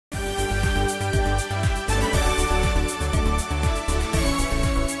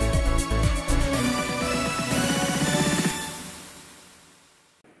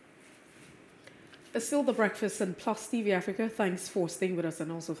It's still The Breakfast and Plus TV Africa. Thanks for staying with us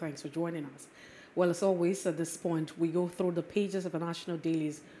and also thanks for joining us. Well, as always, at this point, we go through the pages of the national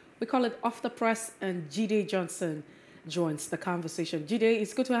dailies. We call it Off the Press, and Jide Johnson joins the conversation. Jide,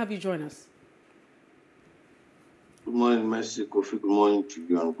 it's good to have you join us. Good morning, Mercy, Kofi. Good morning to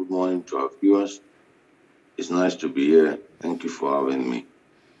you and good morning to our viewers. It's nice to be here. Thank you for having me.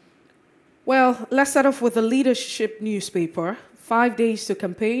 Well, let's start off with the leadership newspaper. 5 days to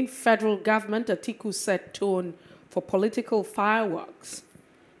campaign. Federal government, Atiku set tone for political fireworks.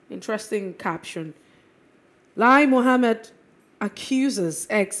 Interesting caption. Lai Mohammed accuses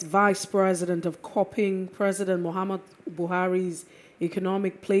ex-vice president of copying President Muhammad Buhari's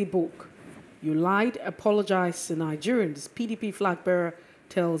economic playbook. You lied, apologize to Nigerians. PDP flag bearer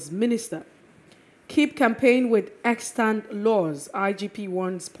tells minister. Keep campaign with extant laws. IGP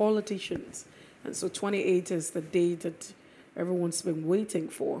warns politicians. And so 28 is the day that everyone's been waiting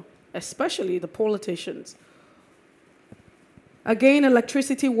for, especially the politicians. Again,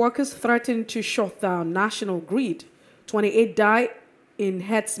 electricity workers threaten to shut down national grid. 28 die in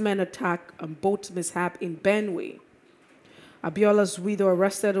herdsmen attack and boat mishap in Benue. Abiola's widow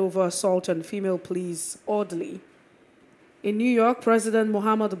arrested over assault on female police orderly. In New York, President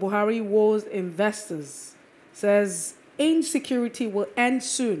Muhammad Buhari warns investors, says insecurity will end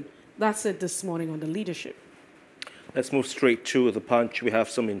soon. That's it this morning on the leadership. Let's move straight to the Punch. We have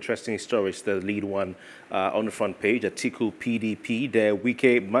some interesting stories. The lead one on the front page. Atiku PDP, their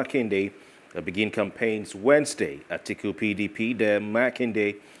Wike Makinde begin campaigns Wednesday. Atiku PDP, their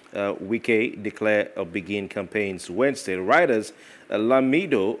Makinde Wike declare begin campaigns Wednesday. Riders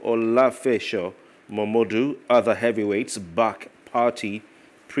Lamido Olafesho Momodu, other heavyweights back party,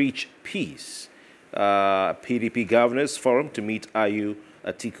 preach peace. PDP Governors Forum to meet ASUU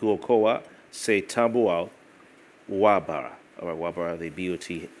Atiku Okowa, say Tambuwal Wabara, or Wabara, the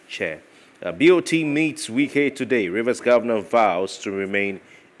BOT chair. BOT meets Wike today. Rivers Governor vows to remain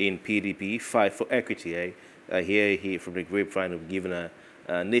in PDP, fight for equity. I hear he from the grapevine of giving a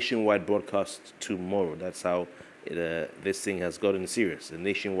nationwide broadcast tomorrow. That's how this thing has gotten serious. A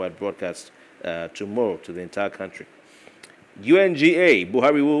nationwide broadcast tomorrow to the entire country. UNGA,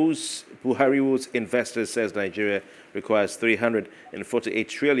 Buhari woos investors, says Nigeria requires 348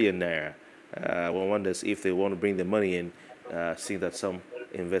 trillion naira. One wonders if they want to bring the money in, seeing that some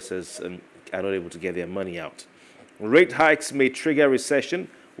investors are not able to get their money out. Rate hikes may trigger recession.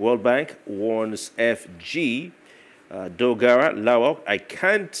 World Bank warns FG. Dogara Lawal,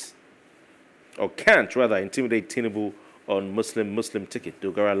 can't intimidate Tinubu on Muslim ticket.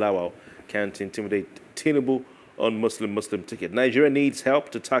 Dogara Lawal can't intimidate Tinubu on Muslim ticket. Nigeria needs help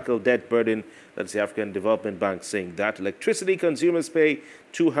to tackle debt burden. That's the African Development Bank saying that. Electricity consumers pay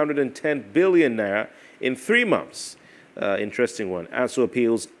 210 billion naira in 3 months. Interesting one. ASUU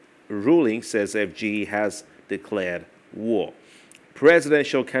appeals ruling says FG has declared war.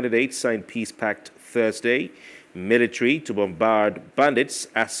 Presidential candidates signed peace pact Thursday. Military to bombard bandits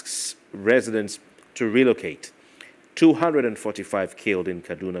asks residents to relocate. 245 killed in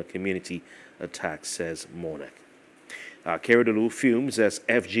Kaduna community attack, says Monarch. Keredolu fumes as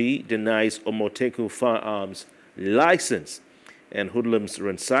FG denies Omoteku firearms license, and hoodlums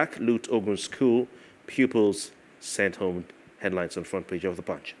ransack loot Ogun school, pupils sent home. Headlines on front page of the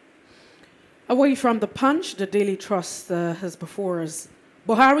Punch. Away from the Punch, the Daily Trust has before us.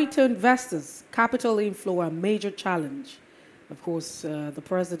 Buhari to investors, capital inflow a major challenge. Of course, the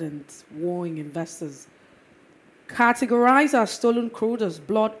president warning investors. Categorize our stolen crude as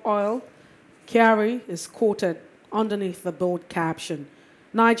blood oil. Kyari is quoted underneath the bold caption.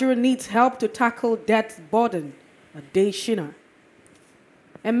 Nigeria needs help to tackle debt burden. A day Shina.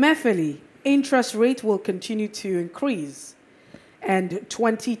 Emefiele, interest rate will continue to increase. And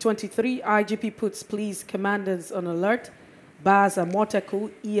 2023, IGP puts police commanders on alert. Baz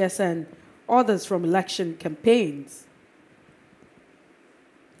Amoteku, ESN, others from election campaigns.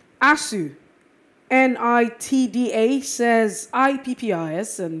 ASUU, NITDA says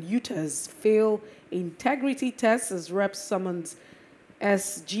IPPIS and UTAS fail integrity tests as reps summons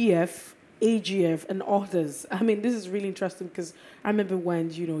SGF, AGF, and others. I mean, this is really interesting because I remember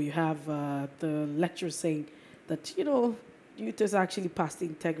when, you have the lecturer saying that, UTAS actually passed the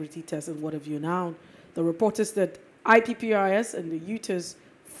integrity test and what have you now. The reporters that IPPIS and the UTAS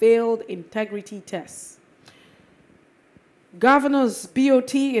failed integrity tests. Governors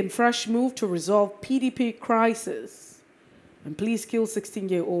BOT in fresh move to resolve PDP crisis. And police kill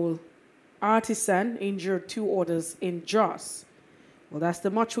 16-year-old artisan, injured 2 others in Jos. Well, that's the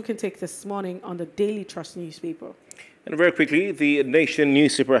much we can take this morning on the Daily Trust newspaper. And very quickly, the Nation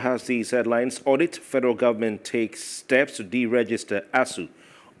newspaper has these headlines. Audit, federal government takes steps to deregister ASUU.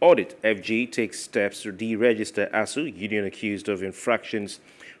 Audit FG takes steps to deregister ASUU, union accused of infractions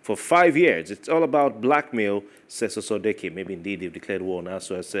for 5 years. It's all about blackmail, says Osodeke. Maybe indeed they've declared war on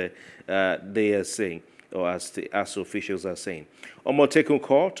ASUU, as they are saying, or as the ASUU officials are saying. Omotekun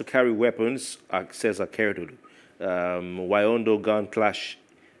call to carry weapons, says Akeredolu. Wyondo gun clash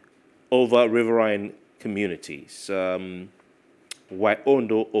over riverine communities.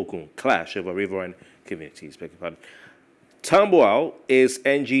 Wyondo Ogun clash over riverine communities. Beg your pardon. Tambuwal is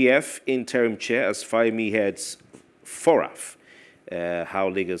NGF interim chair as FIME heads FORAF. How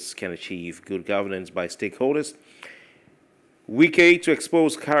Lagos can achieve good governance by stakeholders. Wike to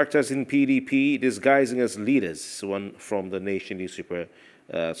expose characters in PDP disguising as leaders. One from the Nation newspaper.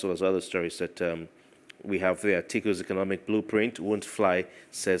 So there's other stories that we have there. Tiko's economic blueprint won't fly,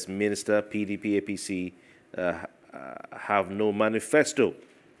 says Minister. PDP, APC have no manifesto.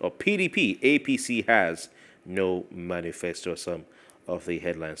 Or PDP, APC has no manifesto. Some of the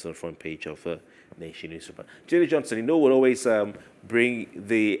headlines on the front page of the Nation newspaper. Jide Johnson, you know we'll always bring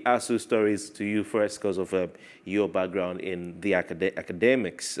the ASUU stories to you first because of your background in the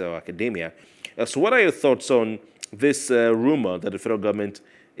academics or academia. So what are your thoughts on this rumor that the federal government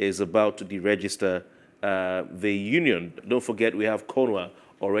is about to deregister the union? Don't forget we have CONWA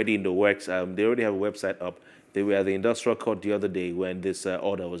already in the works. They already have a website up. They were at the industrial court the other day when this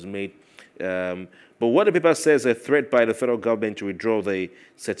order was made. But what the paper says, a threat by the federal government to withdraw the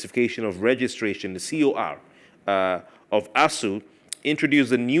certification of registration, the COR, of ASUU,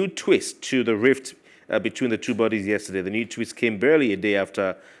 introduced a new twist to the rift between the two bodies yesterday. The new twist came barely a day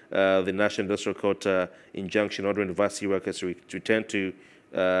after the National Industrial Court injunction ordering the varsity workers to return to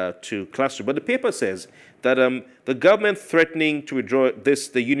classroom. But the paper says that the government threatening to withdraw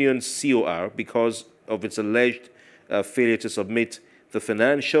the union's COR because of its alleged failure to submit the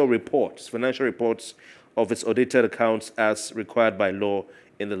financial reports of its audited accounts as required by law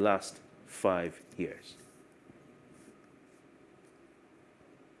in the last 5 years.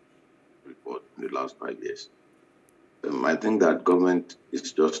 Report in the last 5 years. I think that government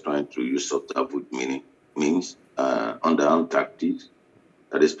is just trying to use subterfuge means on their own tactics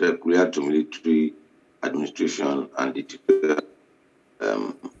that is peculiar to military administration and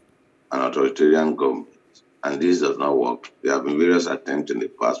an authoritarian government. And this does not work. There have been various attempts in the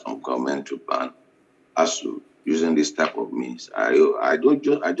past from government to ban ASUU using this type of means. I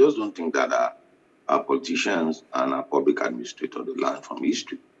just don't think that our politicians and our public administrators learn from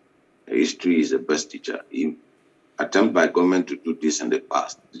history. History is the best teacher. Attempt by government to do this in the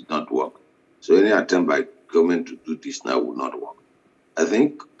past did not work. So any attempt by government to do this now will not work. I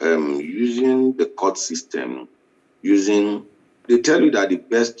think using the court system, they tell you that the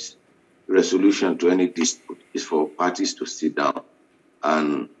best resolution to any dispute is for parties to sit down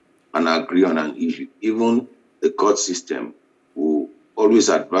and agree on an issue. Even the court system will always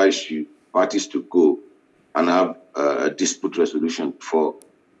advise you parties to go and have a dispute resolution before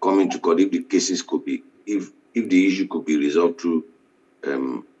coming to court if the cases could be, if the issue could be resolved through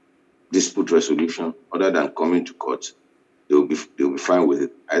dispute resolution other than coming to court, they'll be fine with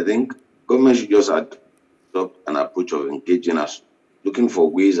it. I think government should just adopt an approach of engaging us, looking for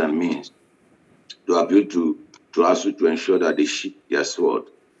ways and means to appeal to ASUU to ensure that they sheath their sword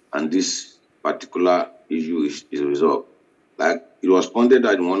and this particular issue is resolved. Like it was pointed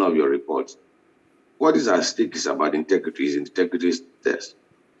out in one of your reports, what is at stake is about integrity, is integrity test.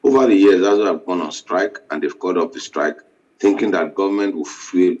 Over the years, ASUU have gone on strike and they've called off the strike, thinking that government will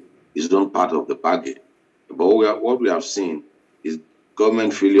fulfill its own part of the bargain. But what we have seen is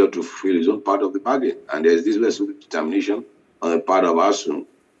government failure to fulfill its own part of the bargain. And there's this resolute determination on the part of ASUU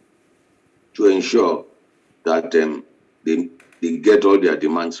to ensure that they get all their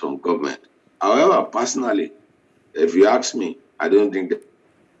demands from government. However, personally, if you ask me, I don't think that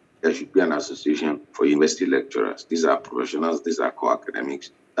there should be an association for university lecturers. These are professionals, these are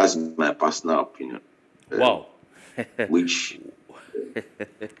co-academics. That's my personal opinion. Wow. Which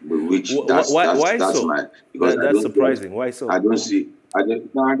why that's so? my, because that's surprising. Why so? I don't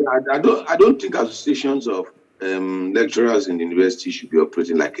think associations of lecturers in the university should be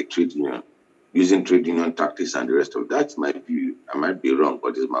operating like a trade union, using trade union tactics and the rest of it. That's my view. I might be wrong,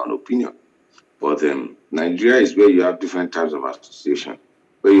 but it's my own opinion. But Nigeria is where you have different types of association,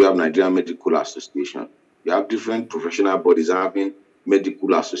 where you have Nigerian Medical Association. You have different professional bodies having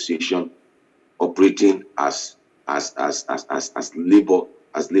medical association operating as labor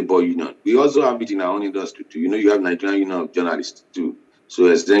union. We also have it in our own industry too. You know, you have Nigerian Union of Journalists too. So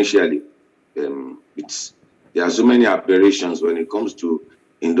essentially, there are so many aberrations when it comes to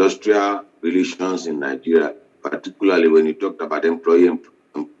industrial relations in Nigeria, particularly when you talk about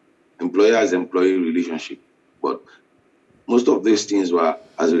employers-employee relationship. But most of these things were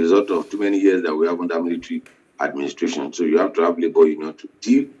as a result of too many years that we have under military administration. So you have to have labor union to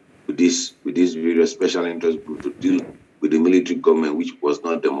deal with this various special interest group, to deal with the military government, which was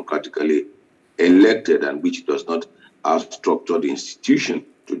not democratically elected and which does not have structured institution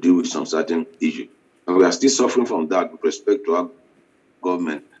to deal with some certain issue. And we are still suffering from that with respect to our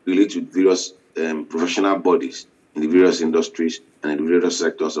government related to various professional bodies in the various industries and in the various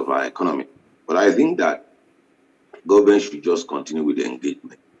sectors of our economy. But I think that government should just continue with the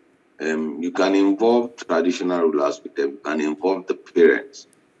engagement. You can involve traditional rulers with them, you can involve the parents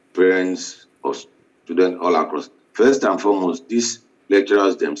of students all across. First and foremost, these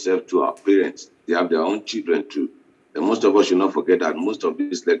lecturers themselves too are parents. They have their own children too. And most of us should not forget that most of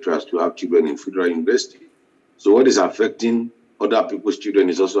these lecturers too have children in federal university. So what is affecting other people's children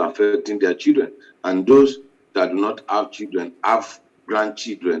is also affecting their children. And those that do not have children have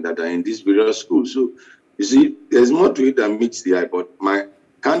grandchildren that are in these various schools. So you see, there's more to it than meets the eye. But my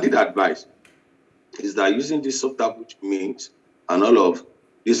candid advice is that using these subterfuge means and all of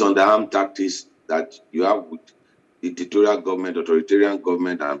these underarm tactics that you have with the dictatorial government, authoritarian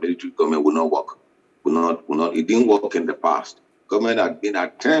government, and military government will not work. Will not. It didn't work in the past. Government had been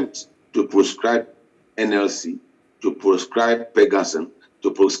attempts to prescribe NLC, to prescribe Pegasus,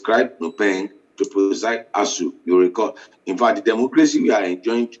 to prescribe Nopeng, to prescribe ASUU. You recall. In fact, the democracy we are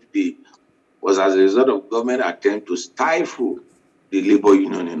enjoying today was as a result of government attempt to stifle the labor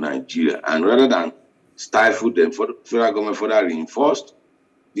union in Nigeria. And rather than stifle them, federal government further reinforced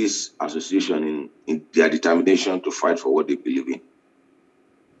this association in their determination to fight for what they believe in.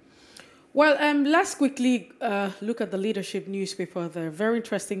 Well, let's quickly look at the Leadership newspaper. The very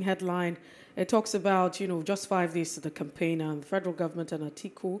interesting headline. It talks about, just 5 days to the campaign, and the federal government and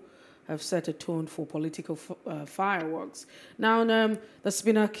Atiku have set a tone for political fireworks. Now, there's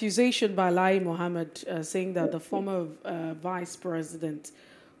been an accusation by Lai Mohammed saying that the former vice president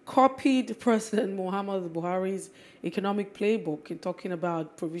copied President Muhammad Buhari's economic playbook in talking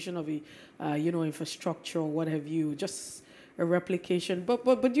about provision of infrastructure or what have you, just a replication.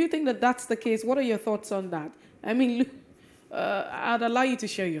 But do you think that that's the case? What are your thoughts on that? I mean, I'd allow you to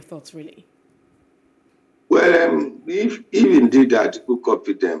share your thoughts, really. Well, if indeed that people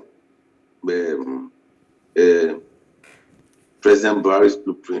copied them, President Buhari's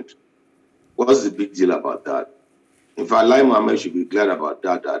blueprint, what's the big deal about that? In fact, Lai Mohammed should be glad about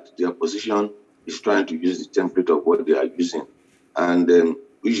that the opposition is trying to use the template of what they are using. And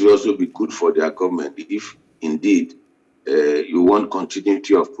it should also be good for their government if indeed you want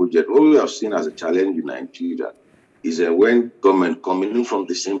continuity of project. What we have seen as a challenge in Nigeria is when government coming in from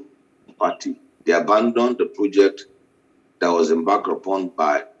the same party, they abandon the project that was embarked upon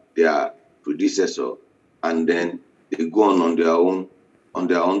by their predecessor, and then they go on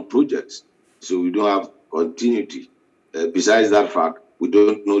their own projects. So we don't have continuity. Besides that fact, we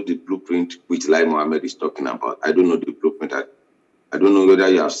don't know the blueprint which Lai Mohammed is talking about. I don't know the blueprint. I don't know whether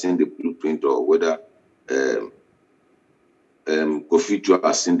you have seen the blueprint or whether Kofi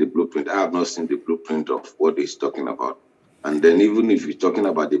has seen the blueprint. I have not seen the blueprint of what he's talking about. And then even if he's talking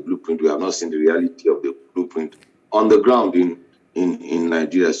about the blueprint, we have not seen the reality of the blueprint on the ground in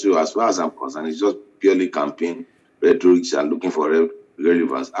Nigeria. So as far as I'm concerned, it's just purely campaign rhetoric and looking for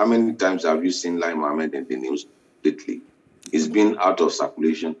relevance. How many times have you seen Lai Mohammed in the news lately? He's been out of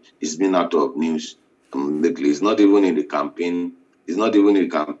circulation. He's been out of news lately. He's not even in the campaign. He's not even in the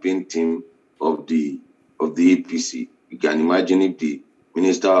campaign team of the APC. You can imagine if the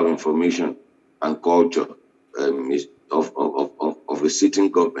Minister of Information and Culture is of a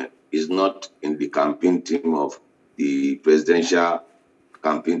sitting government is not in the campaign team of the presidential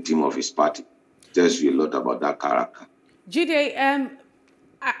campaign team of his party. Tells you a lot about that character. Jide,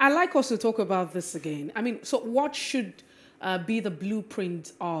 I'd like us to talk about this again. I mean, so what should be the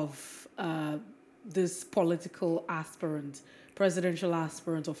blueprint of this political aspirant, presidential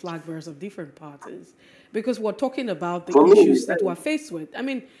aspirant or flag bearers of different parties? Because we're talking about the issues that we're faced with. I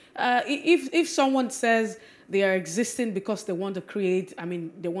mean, if someone says they are existing because they want to create, I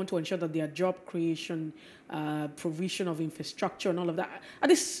mean, they want to ensure that their job creation, provision of infrastructure and all of that,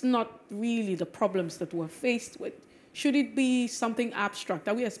 this is not really the problems that we're faced with. Should it be something abstract?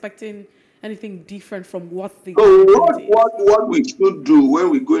 Are we expecting anything different from what the... What we should do when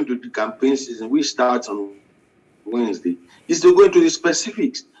we go into the campaign season, we start on Wednesday, is to go into the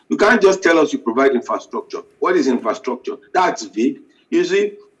specifics. You can't just tell us you provide infrastructure. What is infrastructure? That's vague. You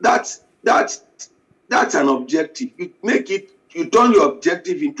see, that's an objective. You turn your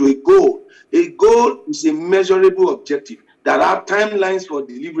objective into a goal. A goal is a measurable objective that have timelines for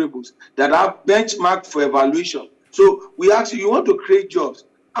deliverables, that have benchmark for evaluation. So we ask you want to create jobs.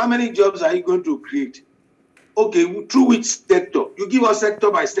 How many jobs are you going to create? okay, through which sector? You give us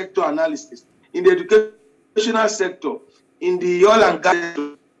sector by sector analysis. In the educational sector, in the oil and gas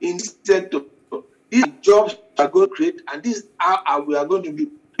sector, in this sector, these jobs are going to create, and this is how we are going to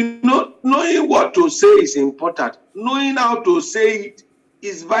do. Knowing what to say is important. Knowing how to say it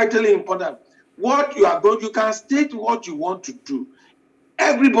is vitally important. What you are going, you can state what you want to do.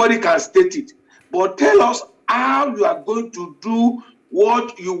 Everybody can state it, but tell us how you are going to do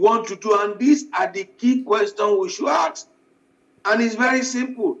what you want to do. And these are the key questions we should ask. And it's very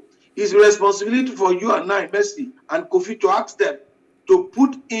simple. It's responsibility for you and I, Mercy and Kofi, to ask them to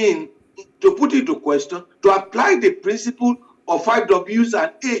put into question, to apply the principle of 5 W's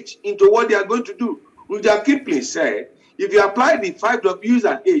and H into what they are going to do. Rudyard Kipling said, if you apply the 5 W's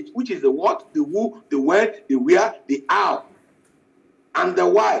and H, which is the what, the who, the when, the where, the how, and the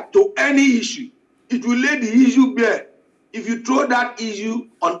why, to any issue, it will lay the issue bare. If you throw that issue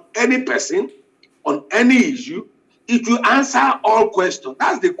on any person, on any issue, it will answer all questions.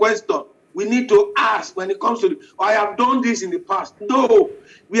 That's the question we need to ask when it comes to I have done this in the past. No,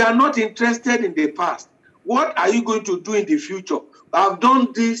 we are not interested in the past. What are you going to do in the future? I've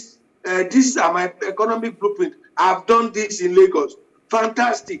done this. These are my economic blueprint. I've done this in Lagos.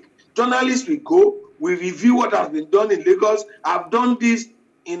 Fantastic. Journalists will go. We review what has been done in Lagos. I've done this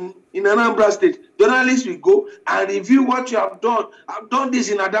in Anambra State. Journalists will go and review what you have done. I've done this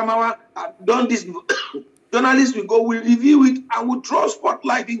in Adamawa. I've done this. Journalists will go, will review it, and will throw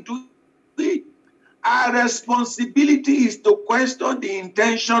spotlight into it. Our responsibility is to question the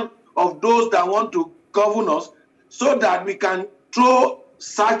intention of those that want to govern us, so that we can throw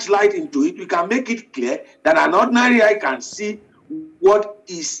searchlight into it. We can make it clear that an ordinary eye can see what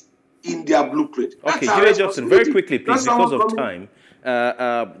is in their blueprint. Okay, Jide Johnson, very quickly, please, because of time.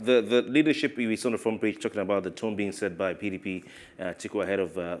 The leadership, we saw on the front page talking about the tone being set by PDP Atiku ahead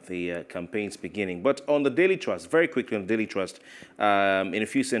of the campaigns beginning. But on the Daily Trust, very quickly on the Daily Trust, in a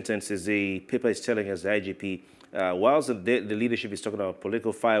few sentences, the paper is telling us the IGP, whilst the leadership is talking about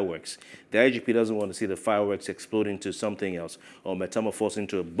political fireworks, the IGP doesn't want to see the fireworks explode into something else or metamorphose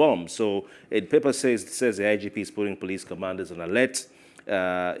into a bomb. So the paper says the IGP is putting police commanders on alert.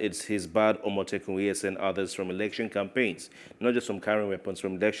 It's his bad Omotekun and others from election campaigns, not just from carrying weapons,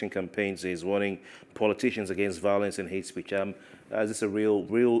 from election campaigns. He's warning politicians against violence and hate speech. Is this a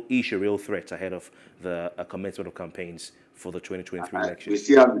real issue, real threat ahead of the commencement of campaigns for the 2023 election? We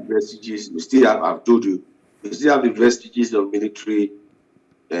still have the vestiges. We still have, I've told you, we still have the vestiges of military,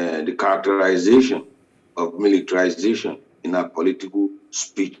 the characterization of militarization in our political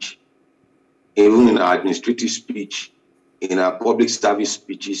speech, even in our administrative speech, in our public service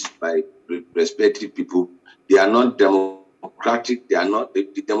speeches by respective people. They are not democratic. They are not,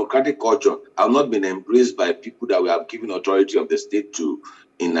 the democratic culture have not been embraced by people that we have given authority of the state to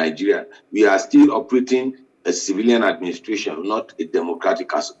in Nigeria. We are still operating a civilian administration, not a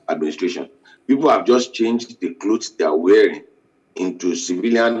democratic administration. People have just changed the clothes they are wearing into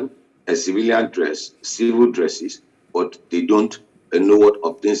civilian dress, civil dresses, but they don't know what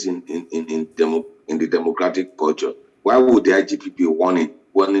obtains in the democratic culture. Why would the IGP be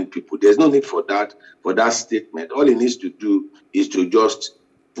warning people? There's no need for that statement. All he needs to do is to just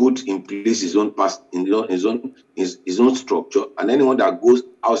put in place his own his own structure, and anyone that goes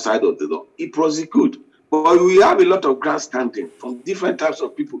outside of the law, he prosecutes. But we have a lot of grandstanding from different types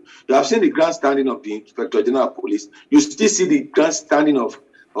of people. You have seen the grandstanding of the Inspector General of Police. You still see the grandstanding of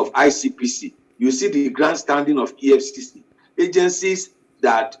ICPC. You see the grandstanding of EFCC. Agencies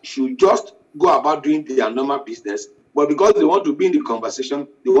that should just go about doing their normal business, but because they want to be in the conversation,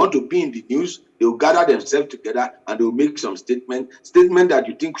 they want to be in the news, they will gather themselves together and they will make some statement that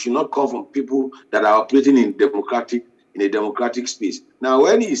you think should not come from people that are operating in a democratic space. Now,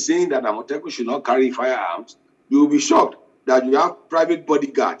 when he's saying that Amotekun should not carry firearms, you will be shocked that you have private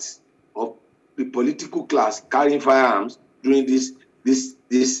bodyguards of the political class carrying firearms during this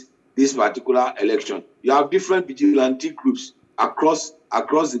particular election. You have different vigilante groups across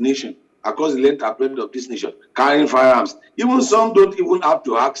the nation, across the length and breadth of this nation, carrying firearms. Even some don't even have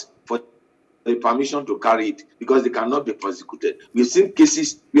to ask for the permission to carry it because they cannot be prosecuted. We've seen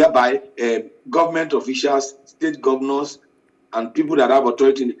cases whereby government officials, state governors, and people that have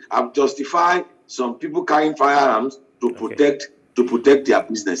authority have justified some people carrying firearms to protect their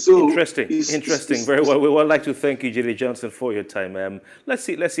business. So interesting. Very well. We would like to thank you, Jide Johnson, for your time. Let's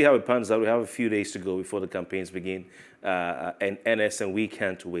see how it pans out. We have a few days to go before the campaigns begin, and NS, and we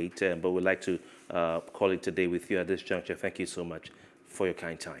can't wait. But we'd like to call it today with you at this juncture. Thank you so much for your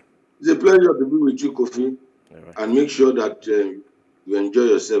kind time. It's a pleasure to be with you, Kofi, and make sure that You enjoy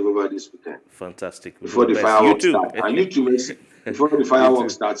yourself over this weekend. Fantastic. Before the fireworks start. And you too, Messi, before the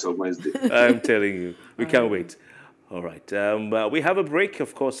fireworks starts on Wednesday. I'm telling you, we can't wait. All right. We have a break.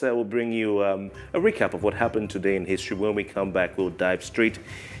 Of course, we'll bring you a recap of what happened today in history. When we come back, we'll dive straight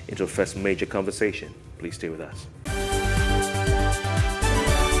into the first major conversation. Please stay with us.